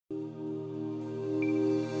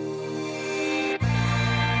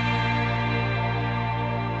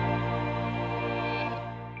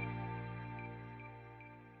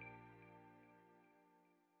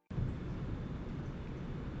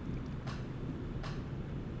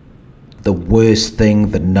the worst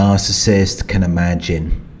thing the narcissist can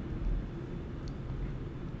imagine.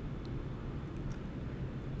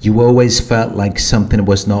 You always felt like something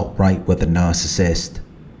was not right with the narcissist.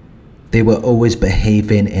 They were always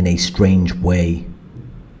behaving in a strange way.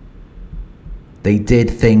 They did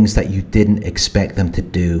things that you didn't expect them to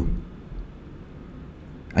do.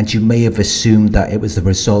 And you may have assumed that it was the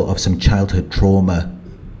result of some childhood trauma.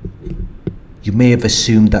 You may have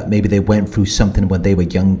assumed that maybe they went through something when they were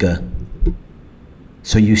younger.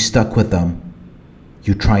 So you stuck with them.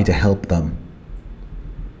 You tried to help them.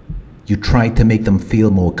 You tried to make them feel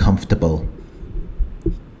more comfortable.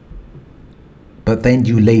 But then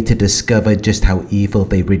you later discovered just how evil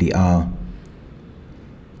they really are.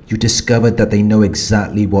 You discovered that they know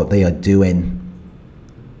exactly what they are doing.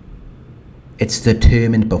 It's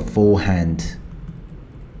determined beforehand.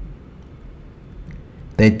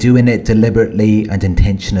 They're doing it deliberately and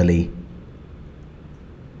intentionally.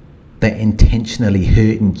 They're intentionally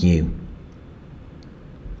hurting you.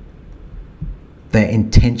 They're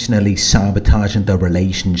intentionally sabotaging the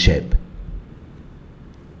relationship.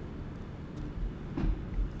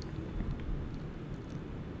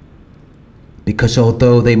 Because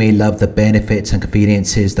although they may love the benefits and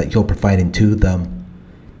conveniences that you're providing to them,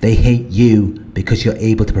 they hate you because you're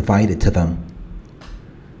able to provide it to them.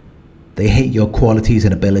 They hate your qualities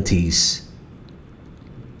and abilities.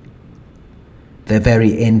 They're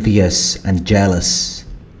very envious and jealous.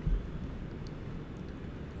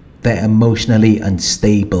 They're emotionally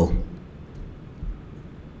unstable,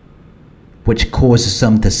 which causes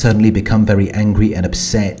them to suddenly become very angry and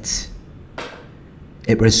upset.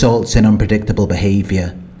 It results in unpredictable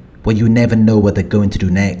behavior, where you never know what they're going to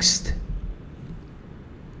do next.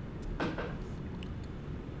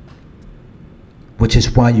 Which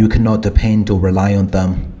is why you cannot depend or rely on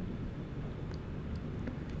them.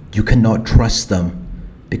 You cannot trust them,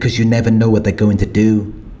 because you never know what they're going to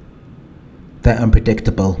do. They're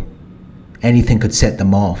unpredictable. Anything could set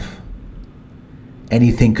them off.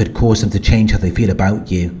 Anything could cause them to change how they feel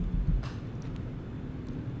about you.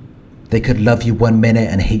 They could love you one minute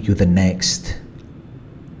and hate you the next.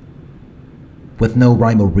 With no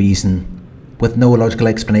rhyme or reason, with no logical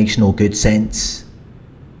explanation or good sense.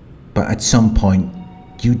 But at some point,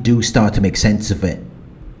 you do start to make sense of it.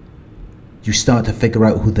 You start to figure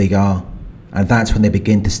out who they are, and that's when they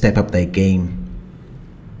begin to step up their game.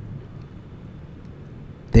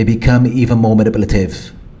 They become even more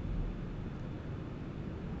manipulative.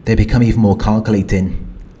 They become even more calculating.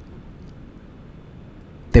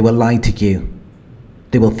 They will lie to you.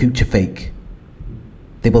 They will future fake.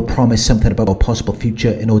 They will promise something about a possible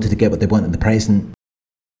future in order to get what they want in the present.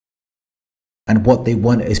 And what they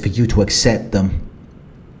want is for you to accept them.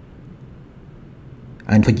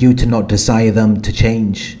 And for you to not desire them to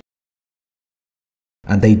change.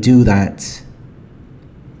 And they do that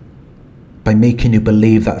by making you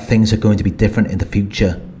believe that things are going to be different in the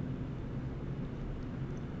future.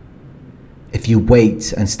 If you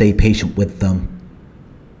wait and stay patient with them.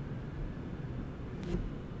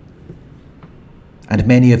 And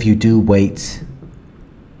many of you do wait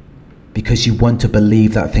because you want to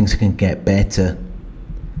believe that things can get better.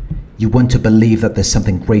 You want to believe that there's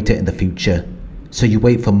something greater in the future. So you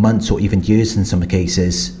wait for months or even years in some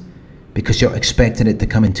cases because you're expecting it to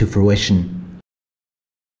come into fruition.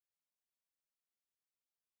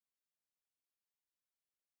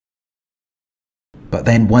 But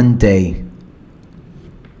then one day,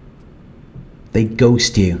 they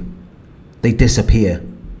ghost you. They disappear.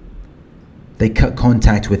 They cut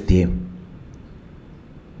contact with you.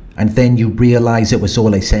 And then you realize it was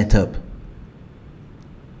all a setup.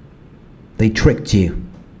 They tricked you.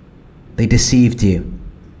 They deceived you.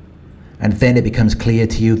 And then it becomes clear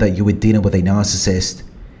to you that you were dealing with a narcissist,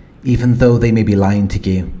 even though they may be lying to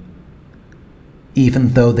you. Even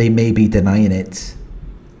though they may be denying it.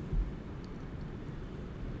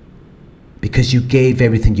 Because you gave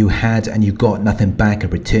everything you had and you got nothing back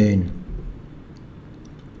in return.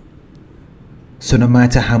 So no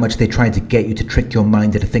matter how much they try to get you to trick your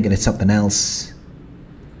mind into thinking it's something else,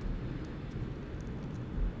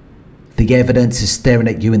 the evidence is staring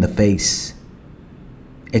at you in the face.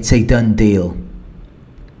 It's a done deal.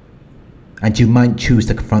 And you might choose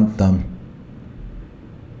to confront them.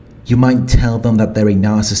 You might tell them that they're a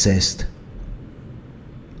narcissist.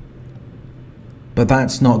 But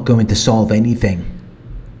that's not going to solve anything.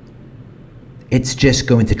 It's just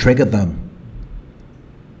going to trigger them.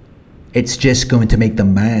 It's just going to make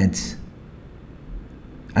them mad.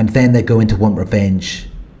 And then they're going to want revenge.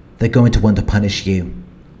 They're going to want to punish you.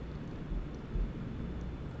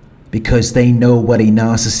 Because they know what a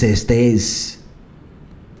narcissist is.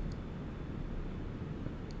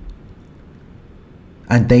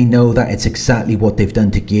 And they know that it's exactly what they've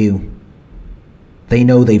done to you. They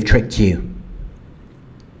know they've tricked you.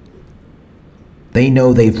 They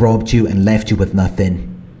know they've robbed you and left you with nothing.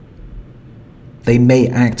 They may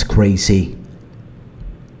act crazy,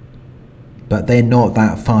 but they're not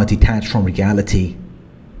that far detached from reality.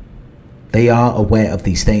 They are aware of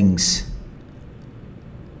these things,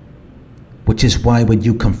 which is why when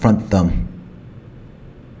you confront them,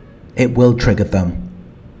 it will trigger them.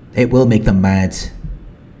 It will make them mad,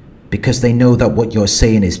 because they know that what you're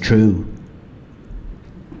saying is true.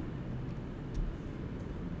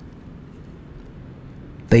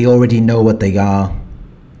 They already know what they are.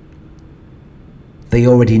 They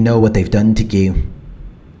already know what they've done to you.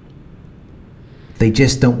 They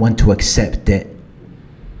just don't want to accept it.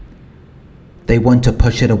 They want to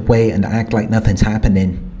push it away and act like nothing's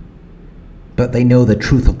happening. But they know the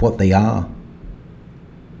truth of what they are.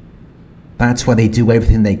 That's why they do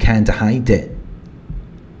everything they can to hide it.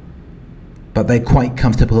 But they're quite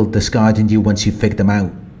comfortable discarding you once you've figured them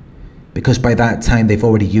out, because by that time they've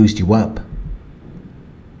already used you up.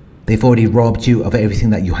 They've already robbed you of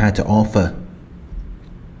everything that you had to offer.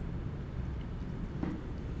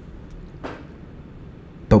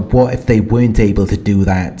 But what if they weren't able to do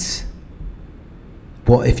that?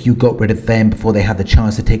 What if you got rid of them before they had the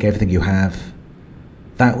chance to take everything you have?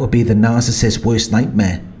 That would be the narcissist's worst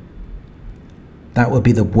nightmare. That would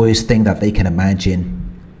be the worst thing that they can imagine.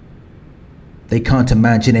 They can't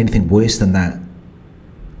imagine anything worse than that,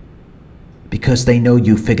 because they know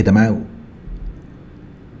you figured them out.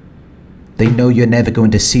 They know you're never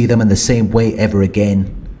going to see them in the same way ever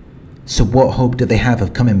again. So what hope do they have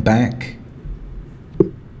of coming back?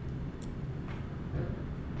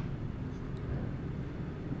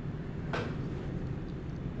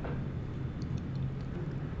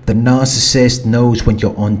 The narcissist knows when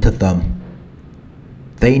you're onto them.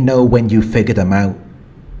 They know when you figure them out.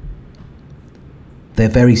 They're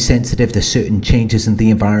very sensitive to certain changes in the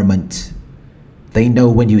environment. They know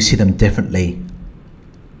when you see them differently.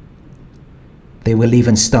 They will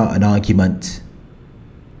even start an argument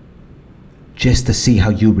just to see how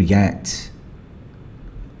you react,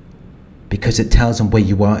 because it tells them where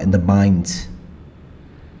you are in the mind.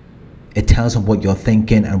 It tells them what you're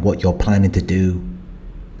thinking and what you're planning to do.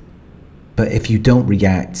 But if you don't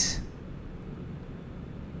react,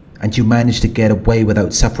 and you manage to get away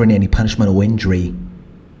without suffering any punishment or injury,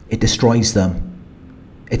 it destroys them.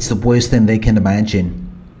 It's the worst thing they can imagine,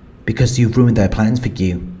 because you've ruined their plans for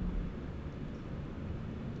you.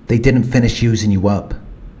 They didn't finish using you up.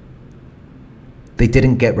 They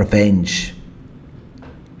didn't get revenge,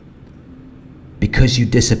 because you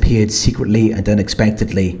disappeared secretly and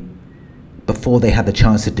unexpectedly before they had the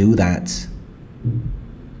chance to do that.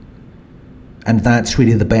 And that's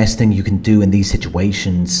really the best thing you can do in these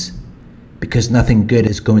situations, because nothing good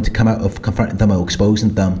is going to come out of confronting them or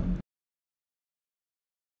exposing them.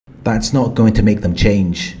 That's not going to make them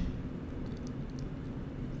change.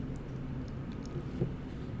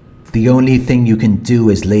 The only thing you can do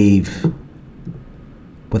is leave,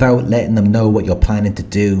 without letting them know what you're planning to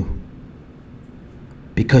do,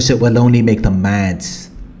 because it will only make them mad.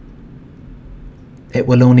 It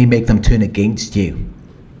will only make them turn against you.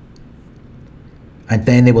 And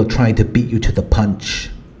then they will try to beat you to the punch.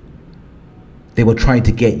 They will try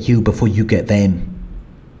to get you before you get them.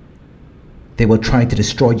 They will try to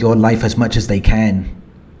destroy your life as much as they can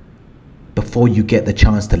before you get the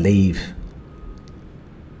chance to leave,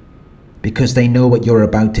 because they know what you're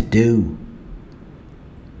about to do.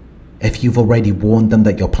 If you've already warned them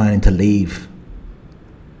that you're planning to leave,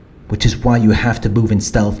 which is why you have to move in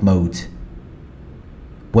stealth mode,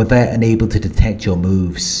 where they're unable to detect your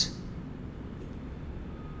moves,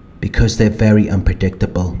 because they're very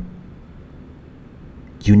unpredictable.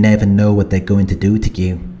 You never know what they're going to do to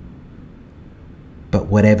you. But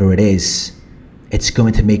whatever it is, it's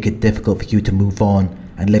going to make it difficult for you to move on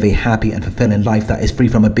and live a happy and fulfilling life that is free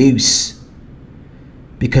from abuse,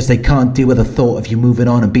 because they can't deal with the thought of you moving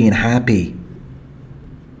on and being happy.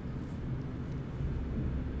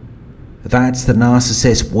 That's the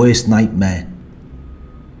narcissist's worst nightmare.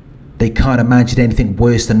 They can't imagine anything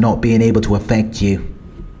worse than not being able to affect you.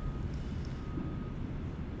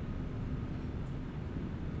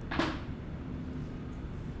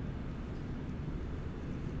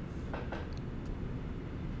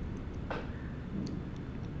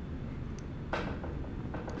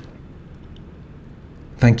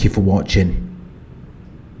 Thank you for watching.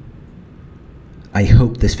 I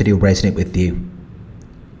hope this video resonated with you.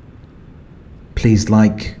 Please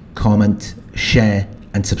like, comment, share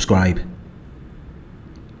and subscribe.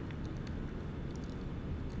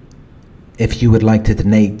 If you would like to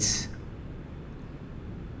donate,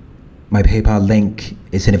 My PayPal link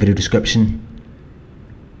is in the video description.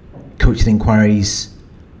 Coaching inquiries,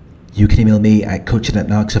 you can email me at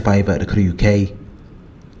coaching@narcsurvivor.co.uk.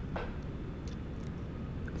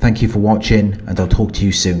 Thank you for watching, and I'll talk to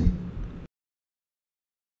you soon.